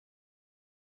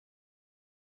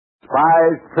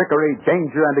spies, trickery,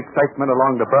 danger, and excitement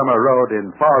along the Burma Road in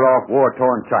far-off,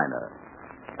 war-torn China.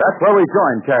 That's where we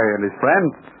join Terry and his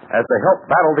friends as they help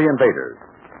battle the invaders.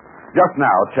 Just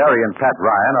now, Terry and Pat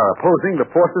Ryan are opposing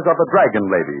the forces of the Dragon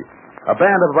Lady, a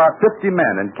band of about 50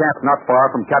 men encamped not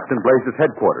far from Captain Blaze's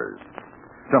headquarters.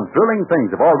 Some thrilling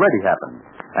things have already happened,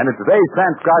 and in today's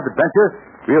transcribed adventure,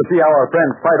 we'll see our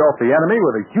friends fight off the enemy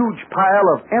with a huge pile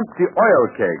of empty oil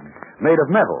kegs made of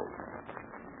metal.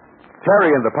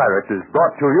 Terry and the Pirates is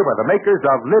brought to you by the makers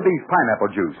of Libby's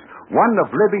Pineapple Juice, one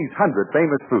of Libby's 100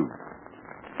 famous foods.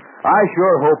 I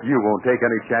sure hope you won't take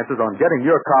any chances on getting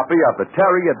your copy of the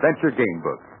Terry Adventure Game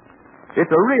Book.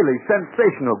 It's a really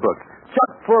sensational book,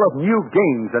 chock full of new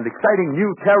games and exciting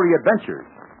new Terry adventures.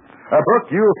 A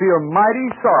book you'll feel mighty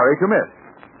sorry to miss.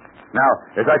 Now,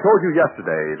 as I told you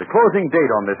yesterday, the closing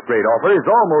date on this great offer is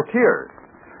almost here.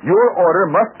 Your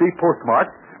order must be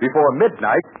postmarked before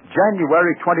midnight,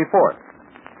 January 24th.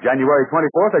 January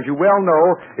 24th, as you well know,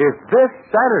 is this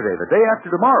Saturday, the day after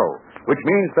tomorrow, which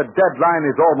means the deadline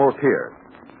is almost here.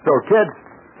 So, kids,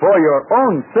 for your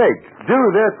own sake, do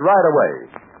this right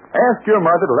away. Ask your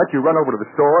mother to let you run over to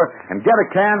the store and get a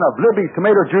can of Libby's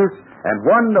tomato juice and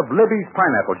one of Libby's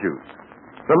pineapple juice.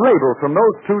 The labels from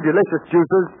those two delicious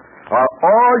juices are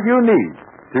all you need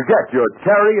to get your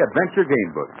Terry Adventure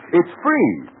Game Book. It's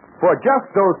free for just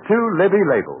those two Libby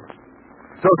labels.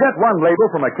 So get one label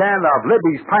from a can of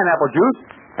Libby's pineapple juice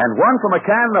and one from a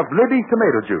can of Libby's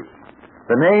tomato juice.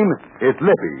 The name is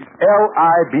Libby's,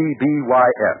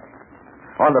 L-I-B-B-Y-S.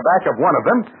 On the back of one of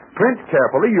them, print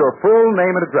carefully your full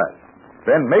name and address.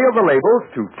 Then mail the labels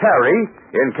to Terry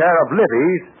in care of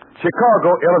Libby's,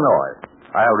 Chicago, Illinois.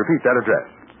 I'll repeat that address.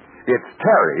 It's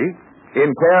Terry in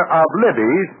care of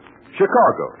Libby's,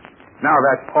 Chicago. Now,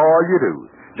 that's all you do.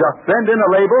 Just send in a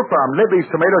label from Libby's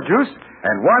tomato juice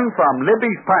and one from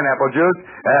Libby's pineapple juice,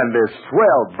 and this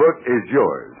swell book is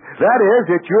yours. That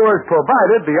is, it's yours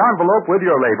provided the envelope with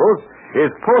your labels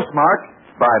is postmarked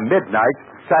by midnight,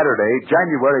 Saturday,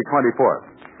 January 24th.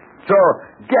 So,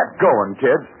 get going,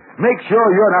 kids. Make sure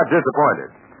you're not disappointed.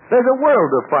 There's a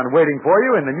world of fun waiting for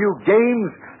you in the new games,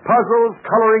 puzzles,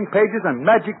 coloring pages, and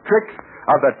magic tricks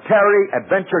of the Terry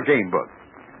Adventure Game Book.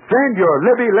 Send your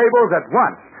Libby labels at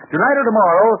once, tonight or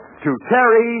tomorrow, to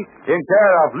Terry in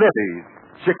care of Libby's,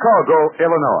 Chicago,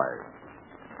 Illinois.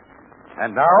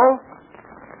 And now,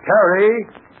 Terry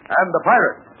and the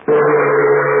Pirates.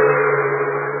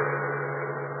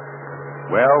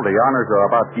 Well, the honors are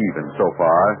about even so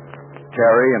far.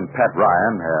 Terry and Pat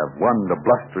Ryan have won the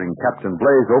blustering Captain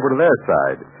Blaze over to their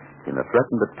side in a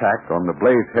threatened attack on the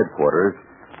Blaze headquarters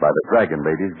by the Dragon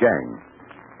Lady's gang.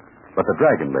 But the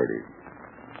Dragon Lady,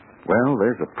 well,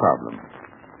 there's a problem.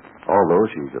 Although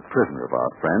she's a prisoner of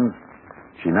our friends,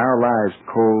 she now lies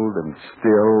cold and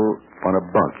still on a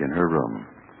bunk in her room.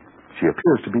 She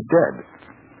appears to be dead.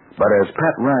 But as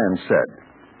Pat Ryan said,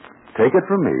 take it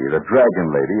from me, the Dragon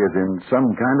Lady is in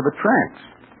some kind of a trance.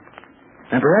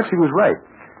 And perhaps he was right.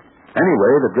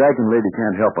 Anyway, the Dragon Lady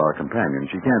can't help our companion.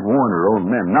 She can't warn her own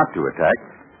men not to attack.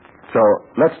 So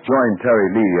let's join Terry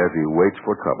Lee as he waits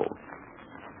for trouble.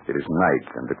 It is night,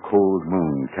 and the cold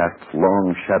moon casts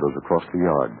long shadows across the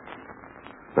yard.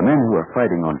 The men who are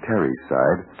fighting on Terry's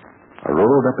side are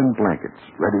rolled up in blankets,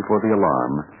 ready for the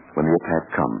alarm when the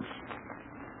attack comes.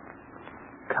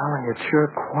 Golly, it's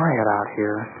sure quiet out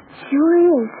here. Sure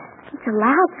is. It's a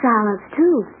loud silence,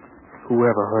 too. Who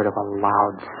ever heard of a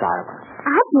loud silence?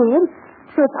 I did.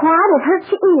 So quiet it hurts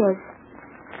your ears.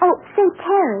 Oh, say,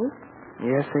 Terry.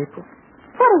 Yes, April?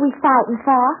 What are we fighting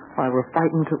for? Why, we're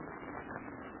fighting to...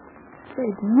 Say,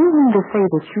 do you mean to say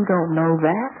that you don't know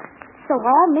that? So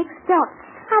all mixed up.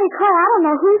 I declare I don't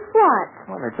know who's what.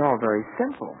 Well, it's all very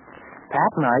simple.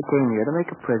 Pat and I came here to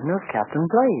make a prisoner of Captain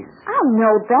Blaze. I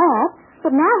know that,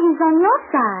 but now he's on your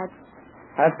side.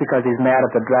 That's because he's mad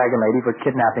at the Dragon Lady for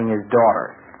kidnapping his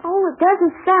daughter. Oh, it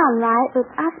doesn't sound right,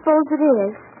 but I suppose it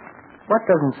is. What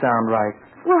doesn't sound right?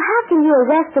 Well, how can you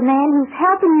arrest a man who's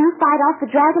helping you fight off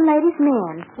the Dragon Lady's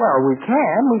men? Well, we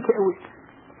can.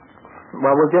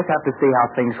 Well, we'll just have to see how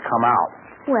things come out.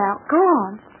 Well, go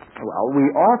on. Well, we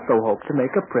also hope to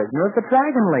make a prisoner of the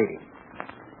Dragon Lady.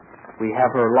 We have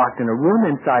her locked in a room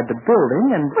inside the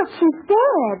building, and... But she's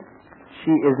dead.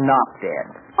 She is not dead.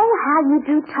 Oh, how you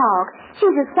do talk.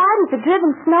 She's as white as the driven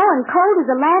snow and cold as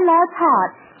a landlord's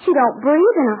heart. She don't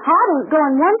breathe, and her heart ain't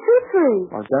going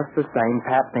 1, 2, 3. Well, just the same,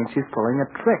 Pat thinks she's pulling a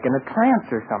trick in a trance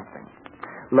or something.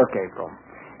 Look, April.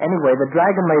 Anyway, the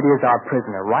Dragon Lady is our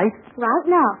prisoner, right? Right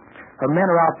now. Her men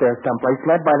are out there someplace,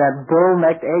 led by that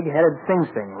bull-necked, egg-headed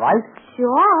Sing-Sing, right?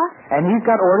 Sure. And he's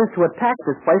got orders to attack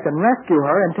this place and rescue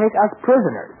her and take us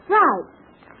prisoners. Right.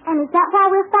 And is that why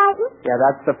we're fighting? Yeah,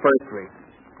 that's the first reason.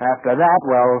 After that,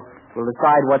 well, we'll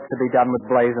decide what's to be done with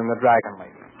Blaze and the Dragon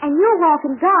Lady. And you're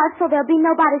walking guard so there'll be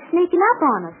nobody sneaking up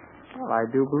on us. Well, I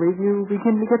do believe you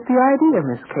begin to get the idea,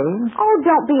 Miss Kane. Oh,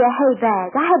 don't be a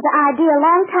hay-bag. I had the idea a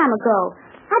long time ago.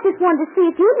 I just wanted to see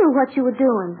if you knew what you were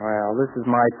doing. Well, this is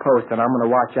my post, and I'm going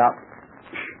to watch out.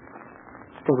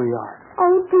 Here we are.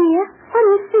 Oh, dear. What do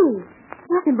you see?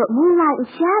 Nothing but moonlight and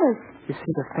shadows. You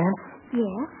see the fence?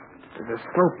 Yes. There's a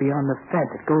slope beyond the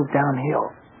fence. It goes downhill.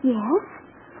 Yes?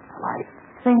 Well, I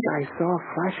think I saw a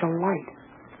flash of light.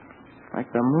 Like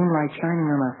the moonlight shining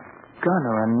on a gun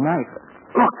or a knife.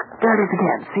 Look, there it is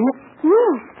again. See it?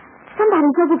 Yes.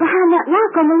 Somebody's over behind that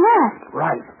rock on the left.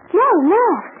 Right. No,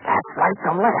 left. That's right,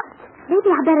 the left.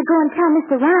 Maybe I better go and tell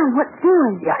Mr. Ryan what's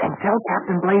doing. Yeah, and tell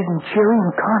Captain Blaze and Cheery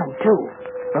and Connie, too.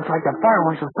 Looks like the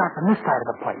fireworks will start from this side of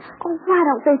the place. Oh, why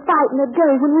don't they fight in the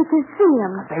day when we can see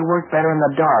them? They work better in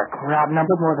the dark. We're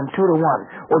outnumbered more than 2 to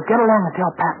 1. Well, get along and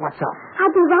tell Pat what's up.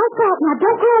 I'll be right back. Now,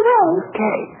 don't go away.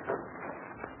 Okay.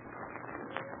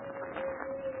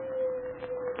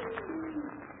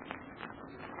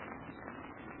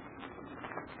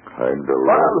 Kinda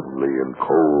lonely and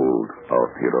cold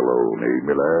out here alone, eh,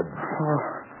 my lad? Oh,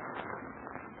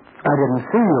 I didn't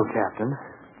see you, Captain.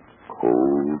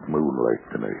 Cold moonlight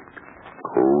tonight.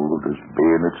 Cold as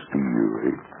bayonet steel,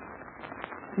 eh?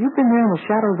 You've been there in the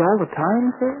shadows all the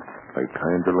time, sir? I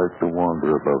kinda like to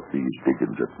wander about these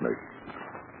diggings at night.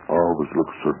 Always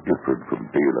looks so different from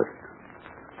daylight.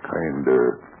 Kinda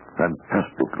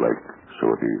fantastic-like,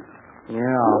 so it is.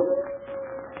 Yeah.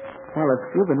 Well, if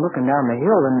you've been looking down the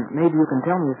hill, then maybe you can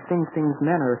tell me if things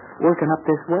men are working up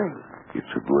this way.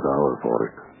 It's a good hour for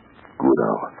it. Good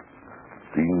hour.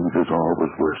 Things is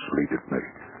always worse late at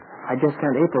night. I just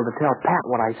sent April to tell Pat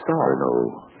what I saw. I know.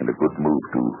 In a good mood,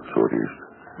 too, so it is.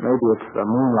 Maybe it's the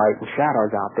moonlight and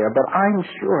shadows out there, but I'm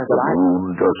sure that The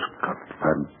moon does cut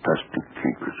fantastic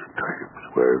capers at times.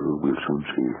 Well, we'll soon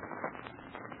see.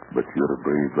 But you're a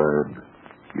brave lad.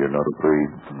 You're not afraid.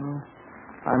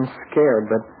 I'm scared,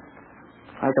 but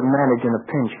I can manage in a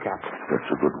pinch, Captain.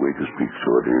 That's a good way to speak, so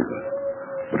it is.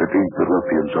 But it ain't the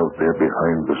ruffians out there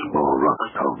behind the small rocks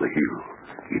down the hill.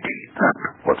 It ain't that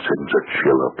what sends a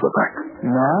chill up the back.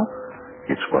 No?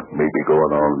 It's what may be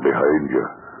going on behind you.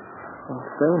 Well,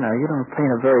 say, now, you don't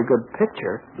paint a very good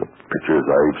picture. The pictures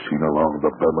I've seen along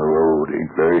the Burma Road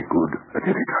ain't very good at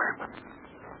any time.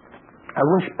 I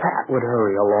wish Pat would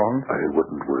hurry along. I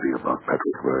wouldn't worry about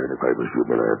Patrick Ryan if I was you,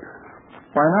 my lad.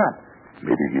 Why not?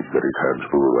 Maybe he's got his hands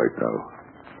full right now.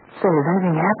 Say, has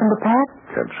anything happened to Pat?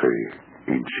 Can't say.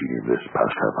 Ain't seen him this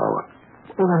past half hour.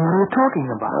 Well, then what are you talking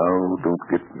about? Now, don't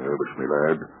get nervous, my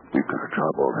lad. We've got a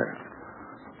job on hand.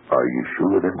 Are you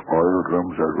sure them oil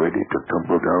drums are ready to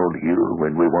tumble downhill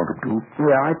when we want them to?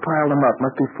 Yeah, I piled them up.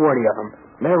 Must be 40 of them.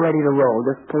 They're ready to roll.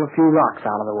 Just pull a few rocks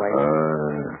out of the way.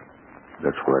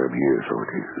 That's why I'm here, so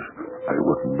it is. I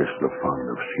wouldn't miss the fun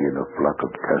of seeing a flock of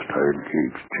cast iron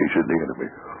capes chasing the enemy.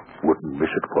 Wouldn't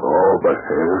miss it for all the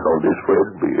hairs on this red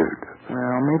beard.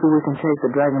 Well, maybe we can chase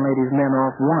the Dragon Lady's men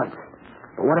off once.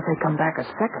 But what if they come back a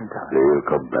second time? They'll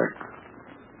come back.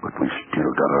 But we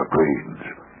still got our brains.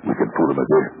 We can fool them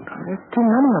again. There's too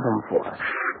many of them for us.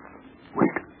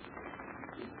 Wait.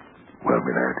 Well,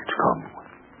 my lad, it's come.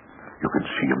 You can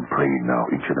see him praying now,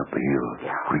 inching up the hill,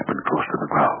 creeping close to the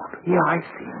ground. Yeah, I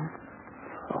see him.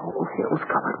 The whole hill's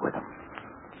covered with them.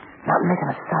 Not making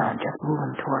a sound, just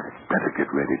moving toward us. Better get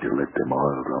ready to let them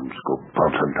oil drums go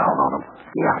bouncing down on them.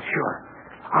 Yeah, sure.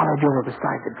 I'll edge over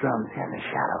beside the drums here in the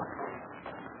shadows.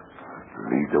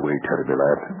 Lead the way, Teddy, my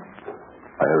lad.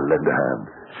 I'll lend a hand,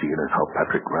 seeing as how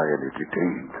Patrick Ryan is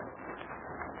detained.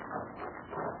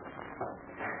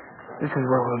 This is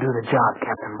where we'll do the job,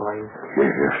 Captain Blaze.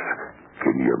 Yes.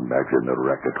 Can you imagine the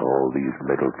racket all these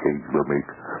metal kegs will make?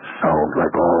 Sound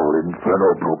like all Inferno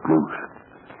broke loose.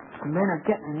 The men are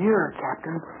getting nearer,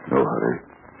 Captain. No hurry.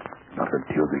 Not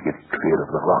until they get clear of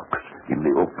the rocks in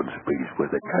the open space where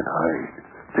they can't hide.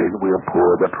 Then we'll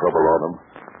pour the trouble on them.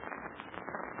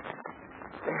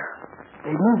 There.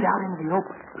 They moved out into the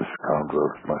open. The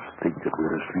scoundrels must think that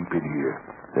we're asleep in here.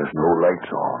 There's no lights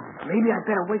on. Maybe I'd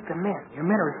better wake the men. Your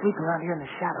men are sleeping out here in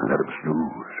the shadows. Let them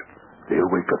snooze. They'll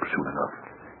wake up soon enough.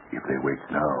 If they wake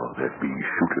now, they'd be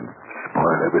shooting,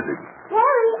 spoil everything.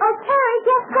 Terry,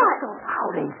 guess what? Go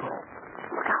out, April.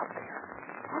 Look out there.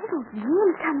 Oh, those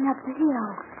moons coming up the hill.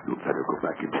 You better go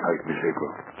back inside, Miss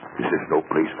April. This is no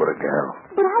place for a gal.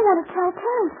 But I want to tell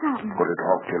Terry something. Put it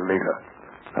off till later.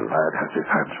 The lad has his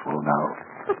hands full now.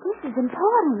 But this is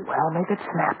important. Well, make it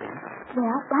snappy.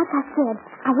 Well, like I said,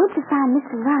 I went to find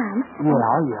Mr. Ryan.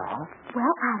 Yeah.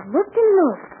 Well, I looked and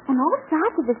looked on all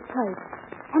sides of this place.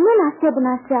 And then I said to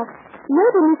myself,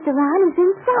 maybe Mr. Ryan is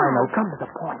inside. I know. Come to the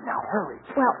point now. Hurry.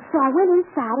 Well, so I went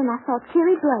inside and I saw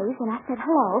Cherry Blaze and I said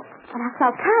hello. And I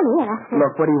saw Connie and I said...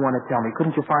 Look, what do you want to tell me?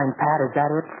 Couldn't you find Pat? Is that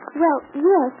it? Well,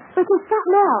 yes, but there's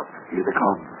something else. Here they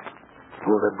come.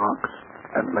 Throw them rocks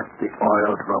and let the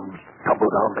oil drums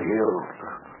tumble down the hill.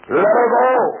 Let her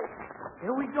go!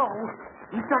 Here we go.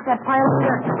 You start that pile of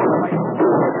dirt.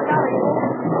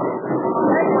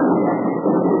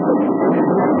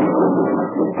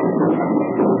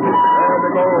 There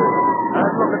they go.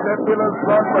 And look at that pillar's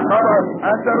front for cover.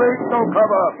 And there ain't no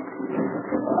cover.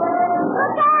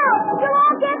 Look out! You'll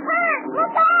all get hurt!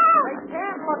 Look out! They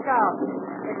can't look out.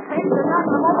 It takes to knock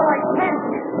them over like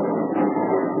pancakes.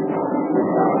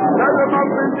 Let them up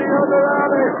in the other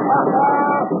alley.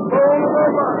 Ha-ha! Roll them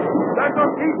over.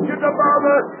 That'll teach you to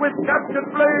bother with Captain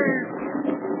Blaze.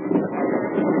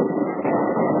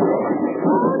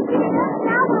 Oh, dear.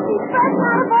 Now we'll be fresh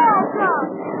out of all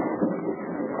trouble.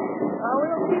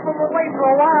 We'll keep them away for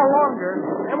a while longer,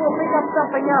 and we'll pick up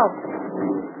something else.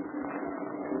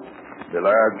 The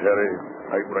lads, Harry,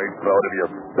 I'm right proud of you.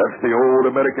 That's the old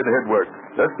American headwork.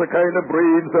 That's the kind of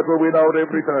brains that will win out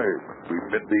every time. We've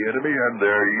met the enemy, and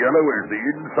they're yellow as the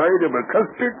inside of a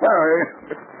custard pie.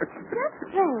 Just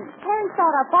think. Terry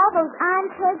thought up all those iron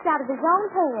kegs out of his own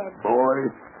head. Boy,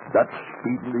 that's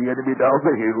speeding the enemy down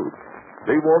the hill.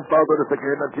 They won't bother us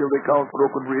again until they count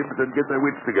broken ribs and get their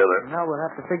wits together. Now we'll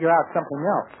have to figure out something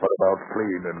else. What about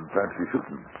playing and fancy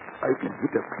shooting? I can hit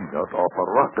a peanut off a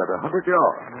rock at 100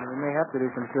 yards. We may have to do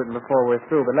some shooting before we're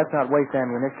through, but let's not waste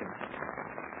ammunition.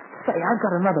 Say, I've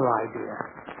got another idea.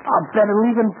 I'll bet it'll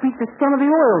even beat the stun of the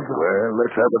oil drum. Well,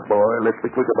 let's have it, boy. Let's be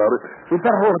quick about it. We'd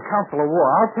better hold a council of war.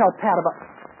 I'll tell Pat about...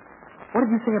 What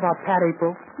did you say about Pat,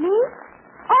 April? Me?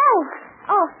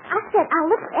 Oh, I said I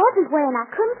looked everywhere and I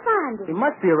couldn't find He him.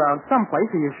 must be around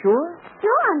someplace. Are you sure?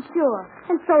 Sure, I'm sure.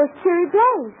 And so is Cherry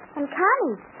Blaze and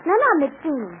Connie. None of them had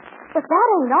seen him. But that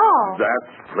ain't all. That's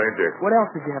plenty. What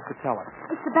else did you have to tell us?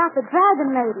 It's about the dragon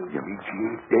lady. You mean she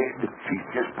ain't dead? She's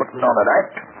just putting on an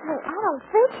act? Well, I don't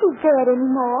think she's dead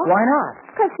anymore. Why not?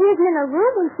 Because she isn't in her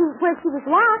room where she was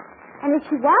locked. And if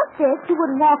she was dead, she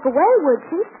wouldn't walk away, would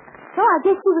she? So I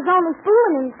guess she was only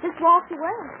fooling and just walked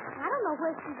away. I don't know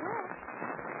where she went.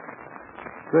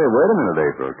 Say, wait a minute,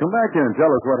 April. Come back here and tell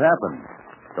us what happened.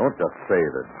 Don't just say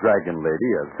the dragon lady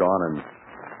has gone and...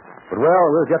 But, well,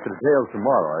 we'll get the details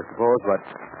tomorrow, I suppose, but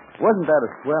wasn't that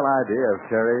a swell idea of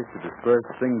Terry's to disperse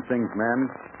Sing Sing's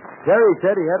men? Terry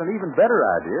said he had an even better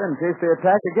idea in case they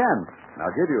attack again. And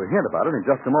I'll give you a hint about it in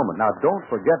just a moment. Now, don't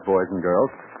forget, boys and girls,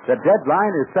 the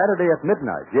deadline is Saturday at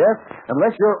midnight, yes?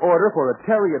 Unless your order for a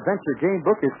Terry Adventure game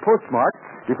book is postmarked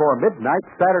before midnight,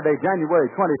 Saturday, January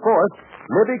 24th,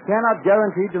 Libby cannot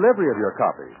guarantee delivery of your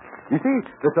copy. You see,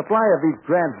 the supply of these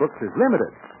grand books is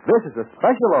limited. This is a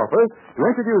special offer to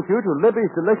introduce you to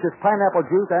Libby's delicious pineapple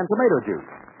juice and tomato juice.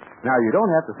 Now, you don't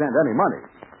have to send any money.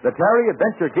 The Terry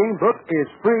Adventure game book is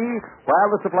free while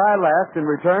the supply lasts in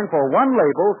return for one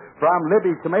label from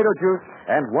Libby's tomato juice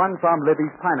and one from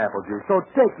Libby's pineapple juice. So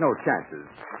take no chances.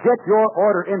 Get your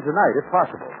order in tonight if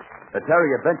possible. The Terry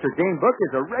Adventure game book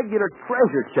is a regular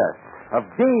treasure chest of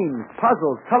games,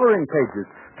 puzzles, coloring pages,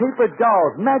 paper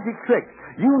dolls, magic tricks.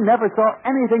 You never saw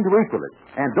anything to equal it.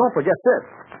 And don't forget this.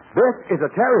 This is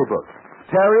a Terry book.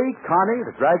 Terry, Connie,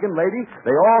 the Dragon Lady,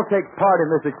 they all take part in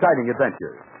this exciting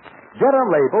adventure. Get a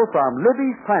label from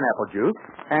Libby's pineapple juice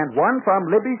and one from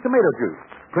Libby's tomato juice.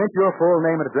 Print your full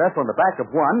name and address on the back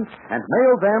of one and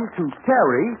mail them to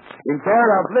Terry in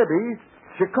care of Libby's,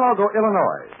 Chicago,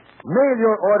 Illinois. Mail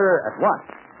your order at once.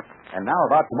 And now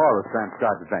about tomorrow's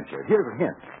transcribed adventure. Here's a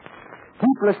hint.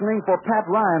 Keep listening for Pat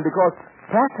Ryan because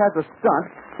Pat has a stunt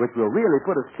which will really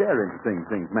put a scare into Sing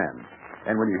Sing's men.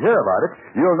 And when you hear about it,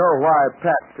 you'll know why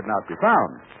Pat could not be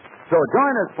found. So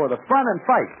join us for the fun and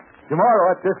fight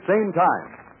tomorrow at this same time.